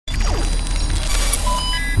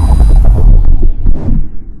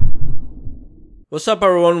What's up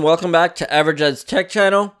everyone, welcome back to Average Ed's Tech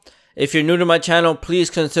channel. If you're new to my channel, please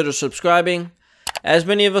consider subscribing. As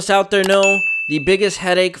many of us out there know, the biggest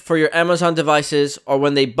headache for your Amazon devices are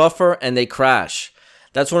when they buffer and they crash.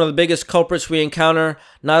 That's one of the biggest culprits we encounter,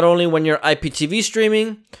 not only when you're IPTV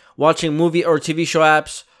streaming, watching movie or TV show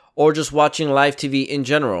apps, or just watching live TV in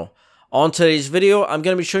general. On today's video, I'm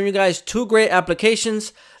going to be showing you guys two great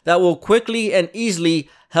applications that will quickly and easily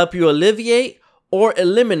help you alleviate or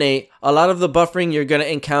eliminate a lot of the buffering you're going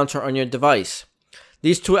to encounter on your device.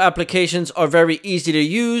 These two applications are very easy to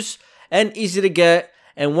use and easy to get,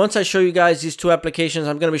 and once I show you guys these two applications,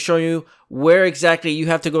 I'm going to be showing you where exactly you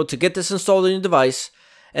have to go to get this installed on your device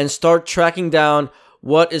and start tracking down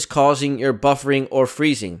what is causing your buffering or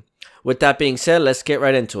freezing. With that being said, let's get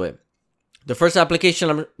right into it. The first application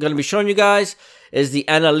I'm going to be showing you guys is the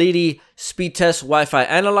Analiti Speed Test Wi-Fi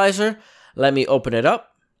Analyzer. Let me open it up.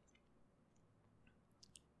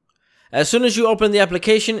 As soon as you open the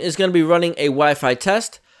application, it's going to be running a Wi-Fi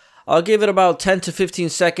test. I'll give it about 10 to 15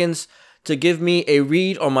 seconds to give me a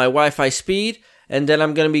read on my Wi-Fi speed, and then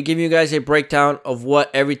I'm going to be giving you guys a breakdown of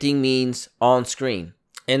what everything means on screen.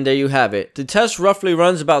 And there you have it. The test roughly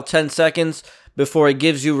runs about 10 seconds before it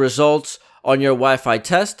gives you results on your Wi-Fi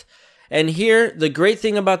test. And here, the great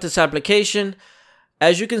thing about this application,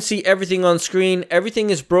 as you can see everything on screen, everything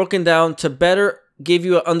is broken down to better give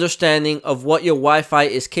you an understanding of what your Wi-Fi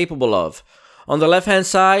is capable of. On the left hand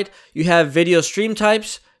side, you have video stream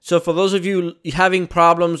types. So for those of you having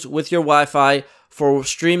problems with your Wi-Fi for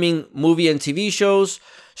streaming movie and TV shows,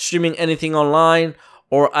 streaming anything online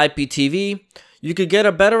or IPTV, you could get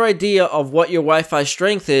a better idea of what your Wi-Fi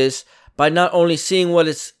strength is by not only seeing what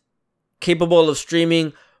it's capable of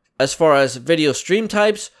streaming as far as video stream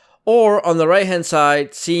types, or on the right hand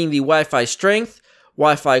side, seeing the Wi-Fi strength,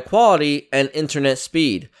 Wi-Fi quality, and internet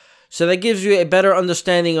speed. So that gives you a better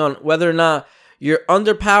understanding on whether or not you're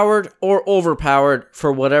underpowered or overpowered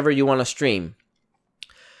for whatever you want to stream.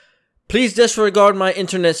 Please disregard my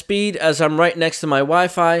internet speed as I'm right next to my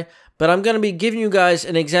Wi-Fi, but I'm going to be giving you guys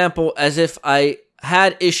an example as if I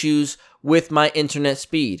had issues with my internet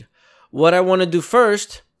speed. What I want to do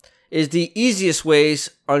first is the easiest ways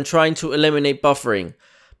on trying to eliminate buffering.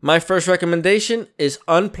 My first recommendation is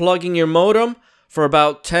unplugging your modem for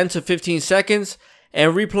about 10 to 15 seconds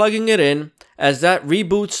and replugging it in, as that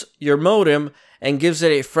reboots your modem and gives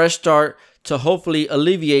it a fresh start to hopefully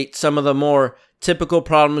alleviate some of the more typical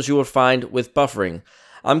problems you will find with buffering.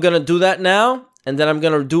 I'm going to do that now, and then I'm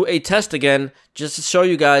going to do a test again just to show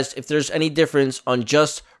you guys if there's any difference on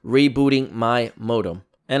just rebooting my modem.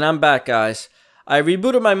 And I'm back, guys. I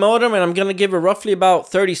rebooted my modem, and I'm going to give it roughly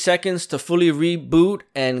about 30 seconds to fully reboot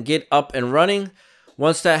and get up and running.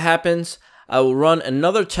 Once that happens, I will run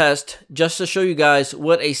another test just to show you guys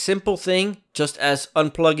what a simple thing, just as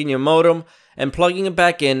unplugging your modem and plugging it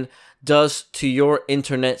back in, does to your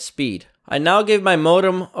internet speed. I now give my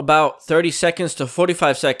modem about 30 seconds to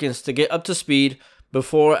 45 seconds to get up to speed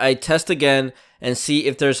before I test again and see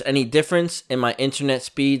if there's any difference in my internet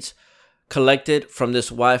speeds collected from this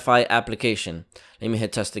Wi-Fi application. Let me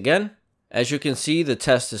hit test again. As you can see, the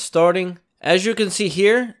test is starting. As you can see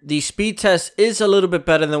here, the speed test is a little bit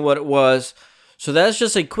better than what it was. So that's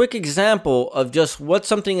just a quick example of just what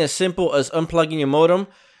something as simple as unplugging your modem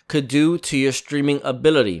could do to your streaming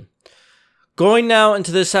ability. Going now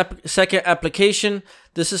into this second application,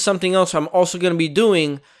 this is something else I'm also going to be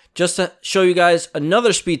doing just to show you guys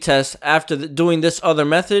another speed test after doing this other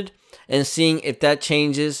method and seeing if that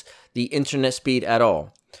changes the internet speed at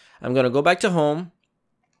all. I'm going to go back to home.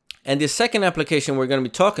 And the second application we're going to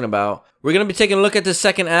be talking about, we're going to be taking a look at the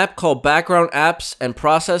second app called Background Apps and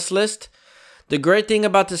Process List. The great thing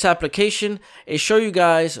about this application is show you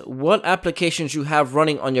guys what applications you have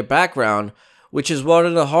running on your background, which is one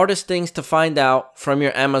of the hardest things to find out from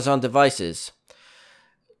your Amazon devices.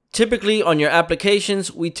 Typically on your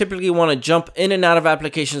applications, we typically want to jump in and out of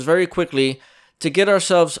applications very quickly to get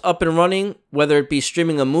ourselves up and running, whether it be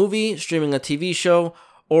streaming a movie, streaming a TV show,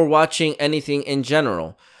 or watching anything in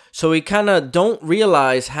general. So we kind of don't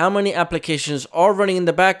realize how many applications are running in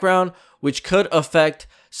the background, which could affect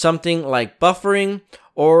something like buffering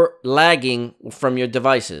or lagging from your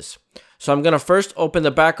devices. So I'm going to first open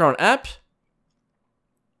the background app.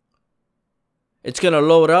 It's going to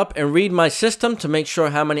load up and read my system to make sure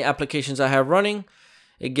how many applications I have running.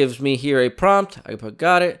 It gives me here a prompt. I put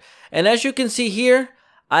got it. And as you can see here,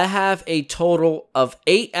 I have a total of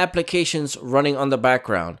 8 applications running on the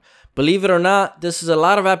background. Believe it or not, this is a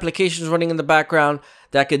lot of applications running in the background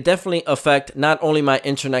that could definitely affect not only my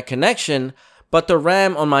internet connection, but the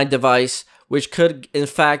RAM on my device, which could in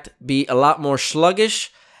fact be a lot more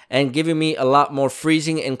sluggish and giving me a lot more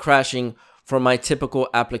freezing and crashing from my typical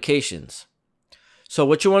applications. So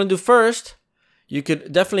what you want to do first, you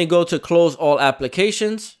could definitely go to close all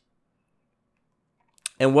applications.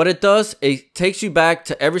 And what it does, it takes you back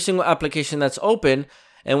to every single application that's open.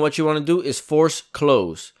 And what you want to do is force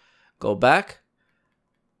close. Go back,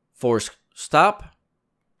 force stop,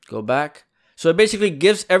 go back. So it basically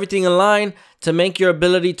gives everything in line to make your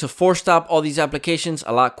ability to force stop all these applications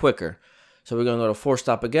a lot quicker. So we're going to go to force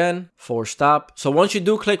stop again, force stop. So once you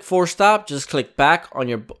do click force stop, just click back on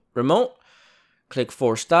your remote, click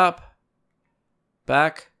force stop,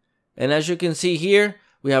 back. And as you can see here,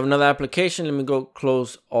 we have another application. Let me go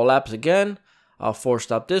close all apps again. I'll force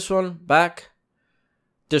stop this one, back.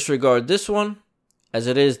 Disregard this one as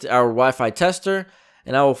it is our Wi-Fi tester.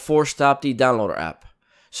 And I will force stop the downloader app.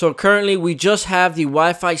 So currently we just have the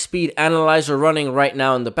Wi-Fi speed analyzer running right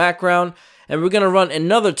now in the background. And we're going to run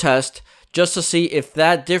another test just to see if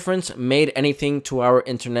that difference made anything to our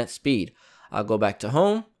internet speed. I'll go back to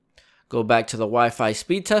home, go back to the Wi-Fi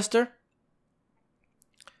speed tester.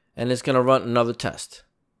 And it's going to run another test.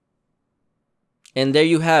 And there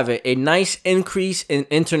you have it, a nice increase in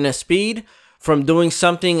internet speed from doing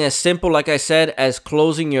something as simple, like I said, as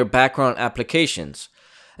closing your background applications.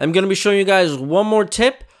 I'm going to be showing you guys one more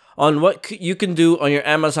tip on what you can do on your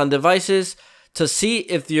Amazon devices to see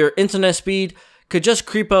if your internet speed could just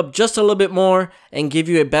creep up just a little bit more and give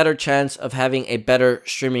you a better chance of having a better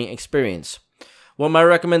streaming experience. What my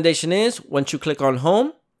recommendation is, once you click on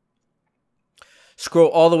home, scroll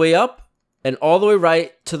all the way up and all the way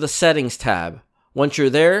right to the settings tab. Once you're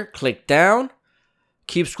there, click down,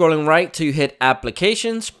 keep scrolling right till you hit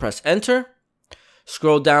applications, press enter.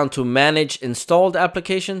 Scroll down to manage installed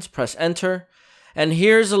applications, press enter. And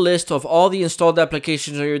here's a list of all the installed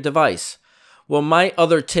applications on your device. Well, my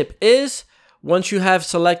other tip is, once you have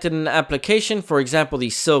selected an application, for example, the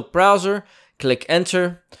Silk browser, click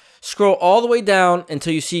enter. Scroll all the way down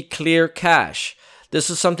until you see clear cache. This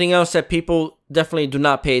is something else that people definitely do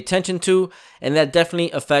not pay attention to, and that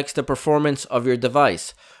definitely affects the performance of your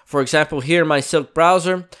device. For example, here in my Silk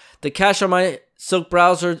browser, the cache on my Silk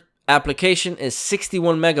browser application is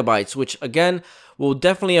 61 megabytes, which again will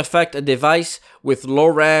definitely affect a device with low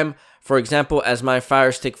RAM, for example, as my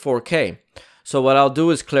Firestick 4K. So what I'll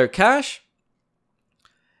do is clear cache,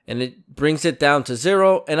 and it brings it down to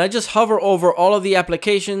 0, and I just hover over all of the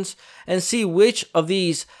applications and see which of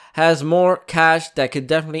these has more cache that could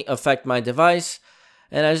definitely affect my device.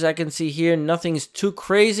 And as I can see here, nothing's too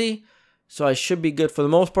crazy, so I should be good for the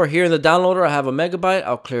most part. Here in the downloader, I have a megabyte.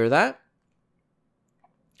 I'll clear that.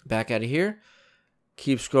 Back out of here.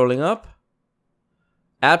 Keep scrolling up.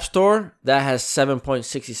 App Store, that has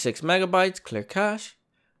 7.66 megabytes. Clear cache.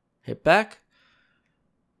 Hit back.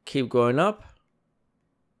 Keep going up.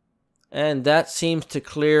 And that seems to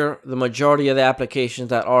clear the majority of the applications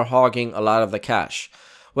that are hogging a lot of the cache.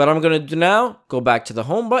 What I'm going to do now, go back to the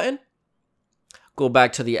home button, go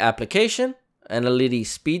back to the application, analytics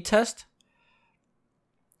speed test.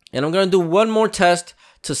 And I'm going to do one more test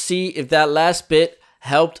to see if that last bit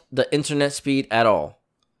helped the internet speed at all.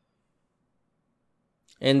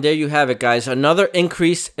 And there you have it, guys. Another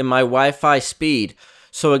increase in my Wi-Fi speed.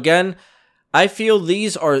 So again, I feel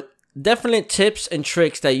these are definite tips and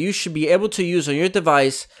tricks that you should be able to use on your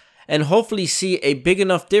device and hopefully see a big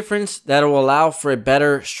enough difference that will allow for a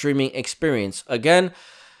better streaming experience. Again,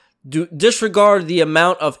 disregard the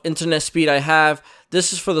amount of internet speed I have.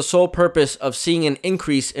 This is for the sole purpose of seeing an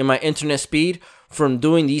increase in my internet speed from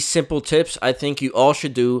doing these simple tips I think you all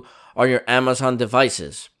should do on your Amazon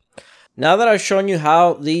devices. Now that I've shown you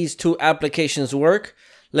how these two applications work,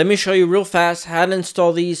 let me show you real fast how to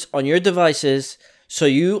install these on your devices so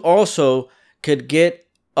you also could get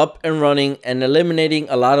up and running and eliminating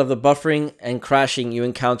a lot of the buffering and crashing you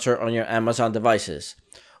encounter on your Amazon devices.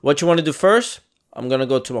 What you want to do first, I'm going to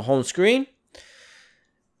go to my home screen,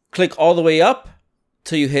 click all the way up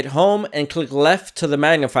till you hit home and click left to the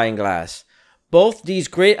magnifying glass. Both these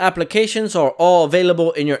great applications are all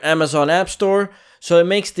available in your Amazon App Store, so it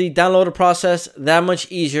makes the download process that much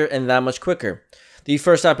easier and that much quicker. The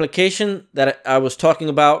first application that I was talking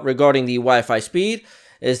about regarding the Wi-Fi speed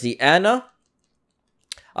is the Anna.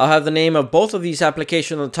 I'll have the name of both of these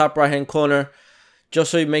applications on the top right hand corner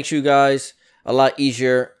just so it makes you guys a lot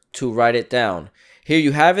easier to write it down. Here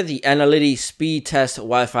you have it, the Analytics Speed Test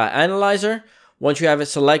Wi-Fi Analyzer. Once you have it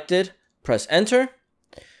selected, press enter.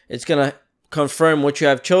 It's going to confirm what you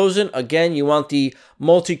have chosen. Again, you want the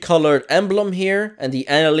multicolored emblem here and the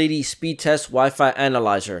Analytics Speed Test Wi-Fi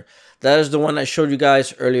Analyzer. That is the one I showed you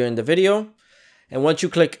guys earlier in the video. And once you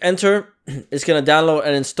click enter, it's going to download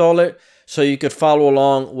and install it so you could follow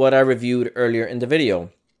along what I reviewed earlier in the video.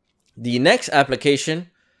 The next application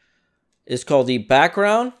is called the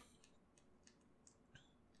background.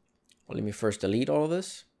 Well, let me first delete all of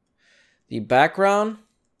this. The background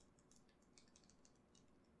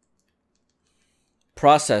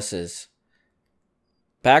processes.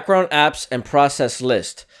 Background apps and process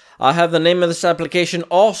list. I'll have the name of this application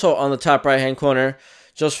also on the top right hand corner,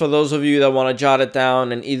 just for those of you that want to jot it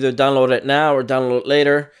down and either download it now or download it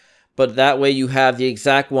later. But that way you have the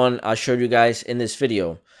exact one I showed you guys in this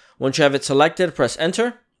video. Once you have it selected, press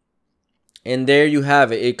enter. And there you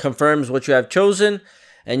have it. It confirms what you have chosen.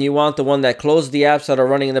 And you want the one that closes the apps that are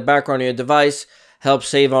running in the background of your device, helps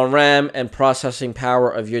save on RAM and processing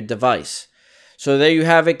power of your device. So there you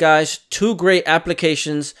have it, guys. 2 great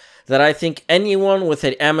applications that I think anyone with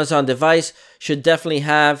an Amazon device should definitely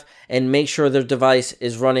have, and make sure their device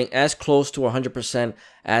is running as close to 100%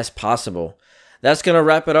 as possible. That's going to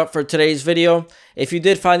wrap it up for today's video. If you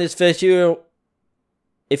did find this video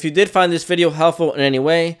helpful in any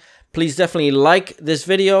way, please definitely like this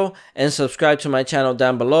video and subscribe to my channel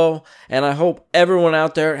down below. And I hope everyone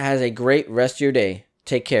out there has a great rest of your day.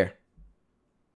 Take care.